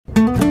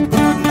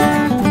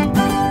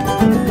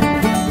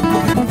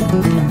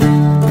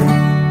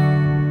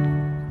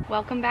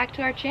welcome back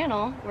to our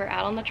channel. We're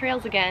out on the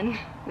trails again.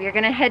 We are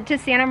gonna head to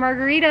Santa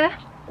Margarita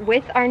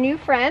with our new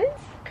friends.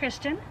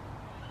 Kristen.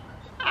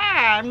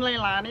 Hi, I'm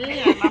Leilani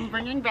and I'm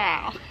bringing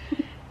Val.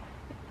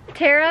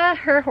 Tara,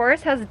 her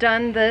horse, has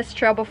done this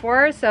trail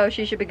before, so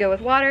she should be good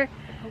with water.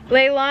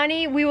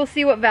 Leilani, we will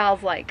see what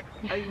Val's like.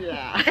 Oh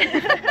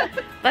yeah.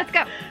 Let's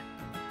go.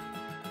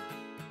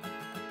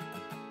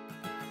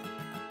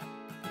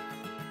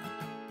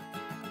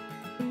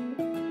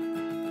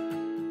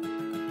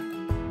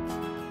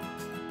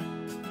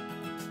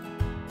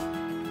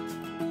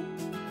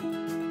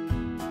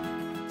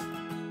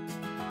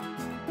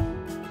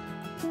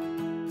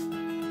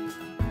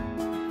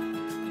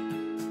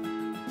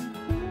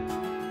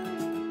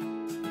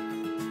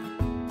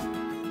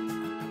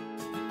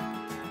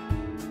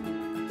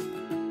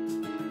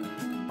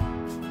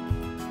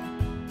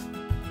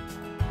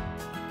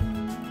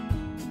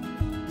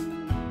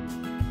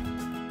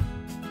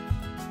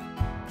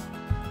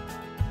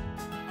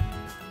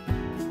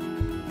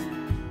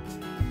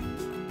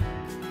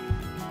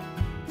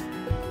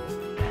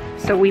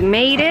 So we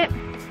made it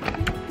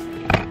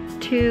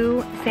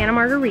to Santa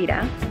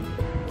Margarita.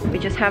 We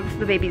just have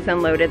the babies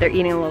unloaded. They're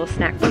eating a little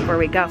snack before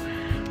we go.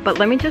 But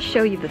let me just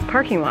show you this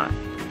parking lot.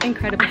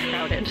 Incredibly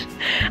crowded.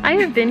 I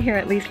have been here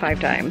at least 5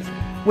 times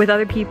with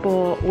other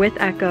people, with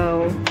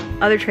Echo,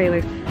 other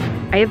trailers.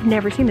 I have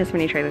never seen this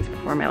many trailers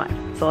before in my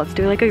life. So let's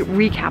do like a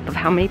recap of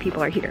how many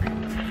people are here.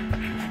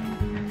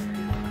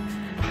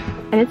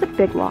 And it's a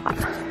big lot.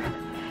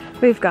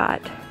 We've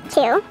got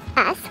 2,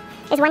 us.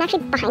 There's 1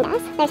 actually behind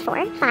us. There's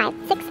 4, 5,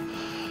 6,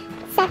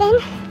 7,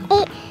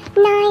 8,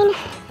 9,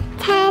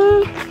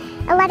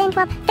 10, 11,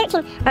 12,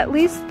 13. at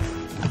least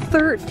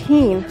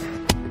 13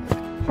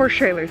 horse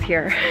trailers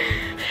here.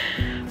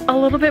 A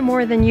little bit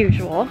more than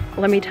usual,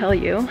 let me tell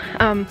you.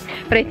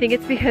 But I think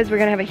it's because we're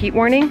gonna have a heat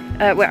warning.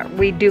 Well,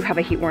 we do have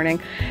a heat warning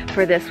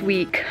for this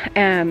week.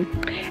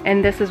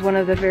 And this is one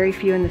of the very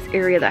few in this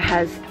area that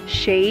has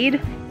shade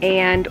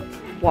and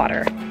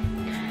water.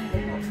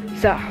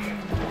 So.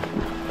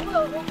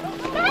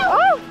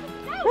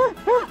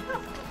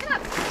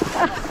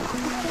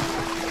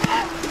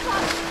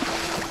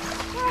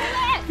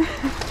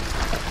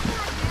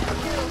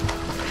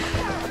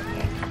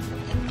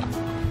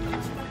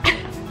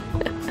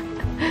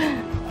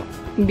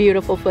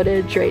 Beautiful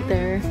footage right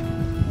there.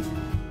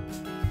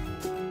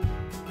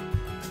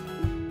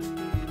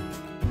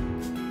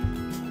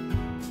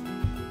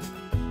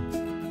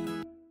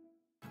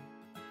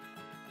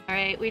 All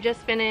right, we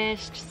just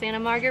finished Santa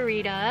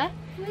Margarita.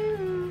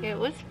 Woo. It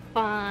was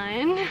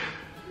fun.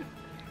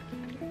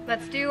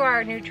 Let's do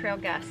our new trail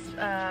guest.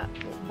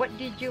 What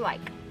did you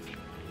like?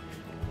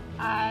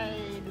 I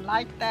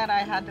like that I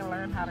had to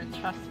learn how to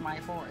trust my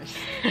horse.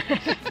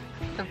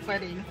 The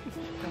footing,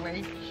 the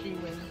way she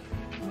was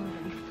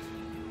moving.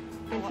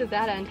 And to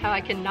that end, how I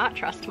cannot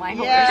trust my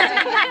horse.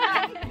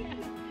 Yeah.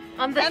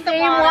 On the And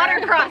same water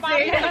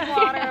crossing. The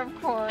water,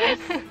 of course.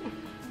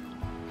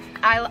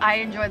 I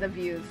enjoy the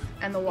views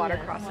and the water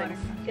Yeah, crossings.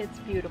 It's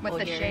beautiful With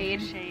the here.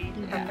 shade.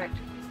 Yeah. Perfect.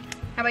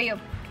 How about you?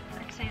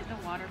 I'd say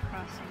the water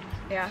crossings,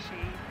 Yeah. the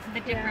shade,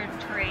 the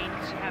different terrain,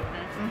 because you have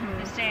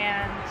the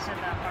sand, so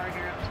the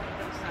harder up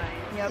to both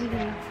sides. Yep.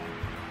 Mhm.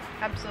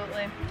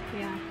 Absolutely.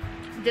 Yeah.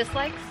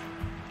 Dislikes?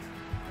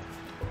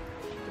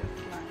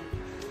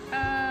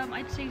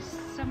 I'd say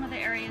some of the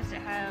areas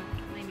that have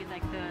maybe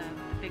like the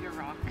bigger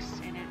rocks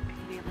in it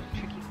can be a little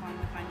tricky for them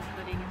to find the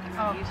footing if they're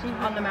not used to it.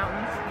 On the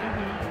mountains.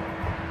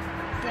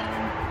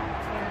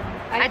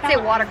 I'd I'd say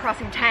water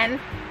crossing 10.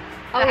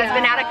 That has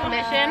been out of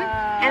commission.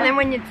 And then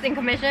when it's in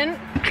commission,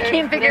 I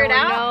can't figure it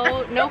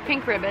out. No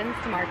pink ribbons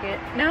to mark it.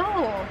 No.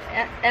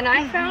 And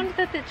I found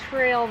that the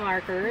trail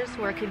markers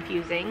were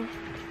confusing.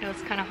 It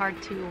was kind of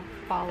hard to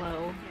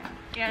follow.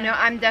 Yeah. No,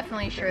 I'm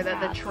definitely sure that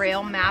the Maps.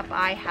 trail map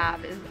I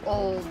have is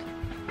old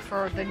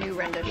for the new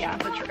rendition of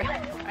the trail.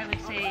 I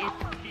would say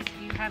if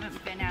you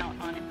haven't been out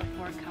on it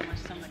before, come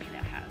with somebody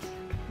that has.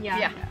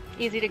 Yeah.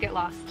 Easy to get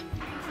lost.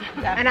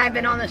 And I've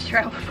been on this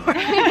trail before.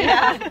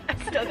 Yeah.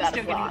 Still got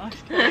Still lost.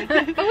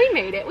 But we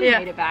made it. We Yeah.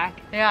 made it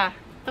back. Yeah.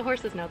 The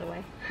horses know the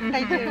way.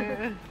 They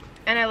do.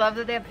 And I love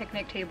that they have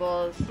picnic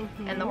tables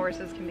and the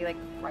horses can be like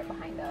right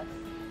behind us.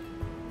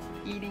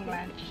 Eating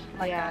lunch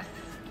like Yes. us.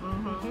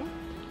 Mm-hmm.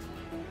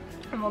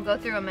 And we'll go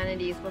through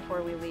amenities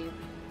before we leave,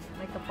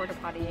 like the porta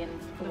potty and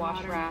the wash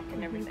water. rack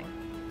and everything.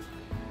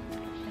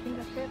 I think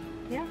that's it.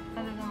 Yeah.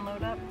 Other than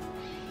load up.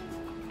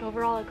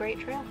 Overall, a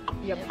great trail.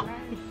 Yep.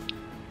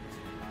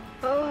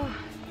 Oh,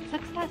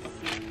 success.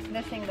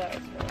 This thing though is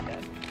really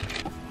good.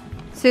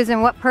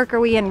 Susan, what perk are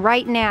we in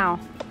right now?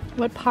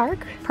 What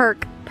park?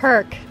 Perk.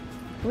 Perk.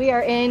 We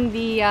are in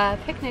the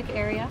picnic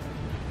area,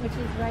 which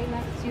is right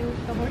next to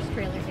the horse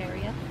trailer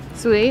area,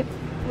 Sweet.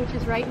 which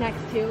is right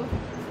next to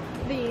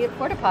the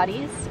porta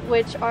potties,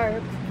 which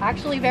are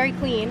actually very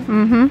clean,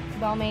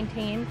 Mm-hmm. well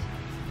maintained.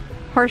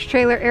 Horse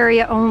trailer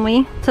area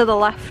only to the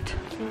left.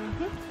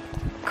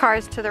 Mm-hmm.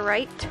 Cars to the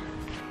right.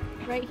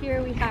 Right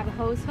here we have a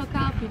hose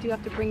hookup. You do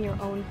have to bring your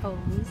own hose,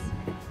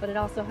 but it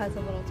also has a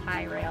little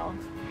tie rail.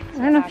 I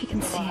don't know if you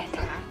can see it.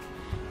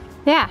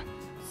 Yeah.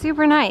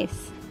 super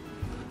nice.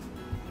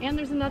 And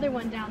there's another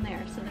one down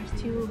there, so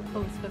there's 2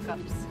 hose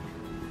hookups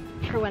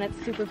for when it's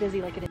super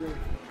busy like it is.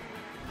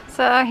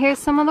 So here's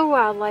some of the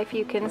wildlife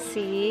you can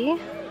see.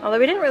 Although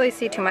we didn't really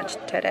see too much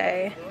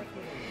today.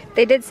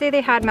 They did say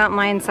they had mountain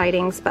lion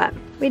sightings, but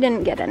we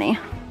didn't get any.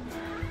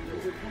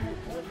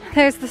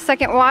 There's the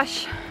second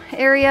wash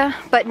area,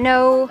 but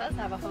no... It does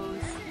have a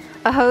hose.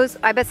 A hose?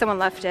 I bet someone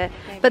left it.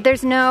 Maybe. But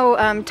there's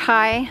no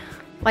tie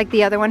like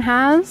the other one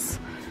has.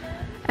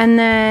 And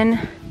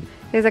then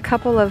there's a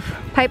couple of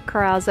pipe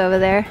corrals over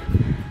there.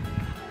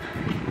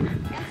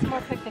 And some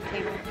more picnic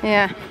tables.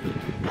 Yeah.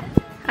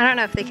 I don't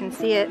know if they can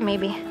see it,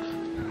 maybe.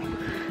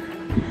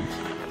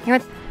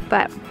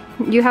 But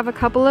you have a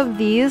couple of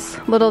these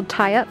little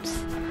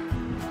tie-ups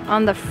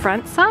on the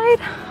front side.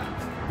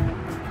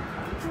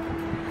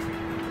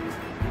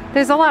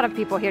 There's a lot of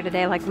people here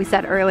today, like we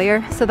said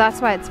earlier, so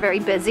that's why it's very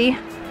busy.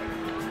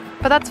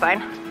 But that's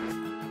fine.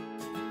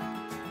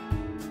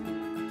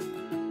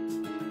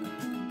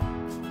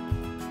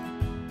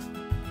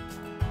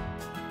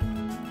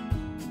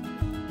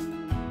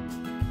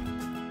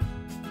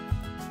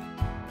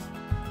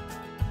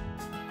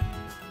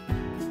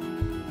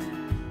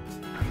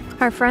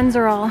 Our friends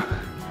are all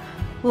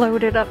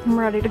loaded up and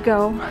ready to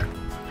go.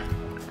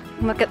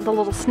 Look at the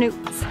little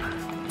snoots.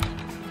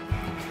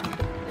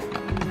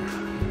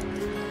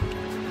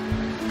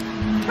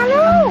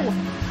 Hello!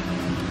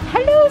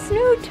 Hello,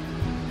 Snoot!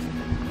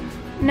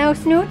 No,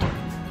 Snoot?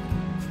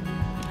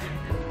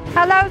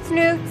 Hello,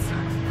 Snoots!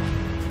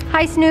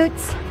 Hi,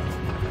 Snoots!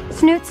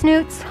 Snoot,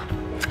 Snoots!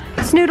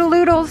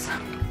 Snoodaloodles!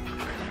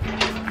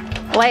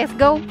 Let's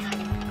go!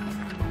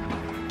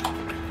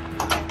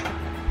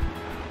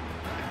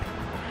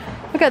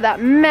 Look at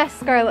that mess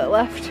Scarlett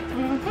left.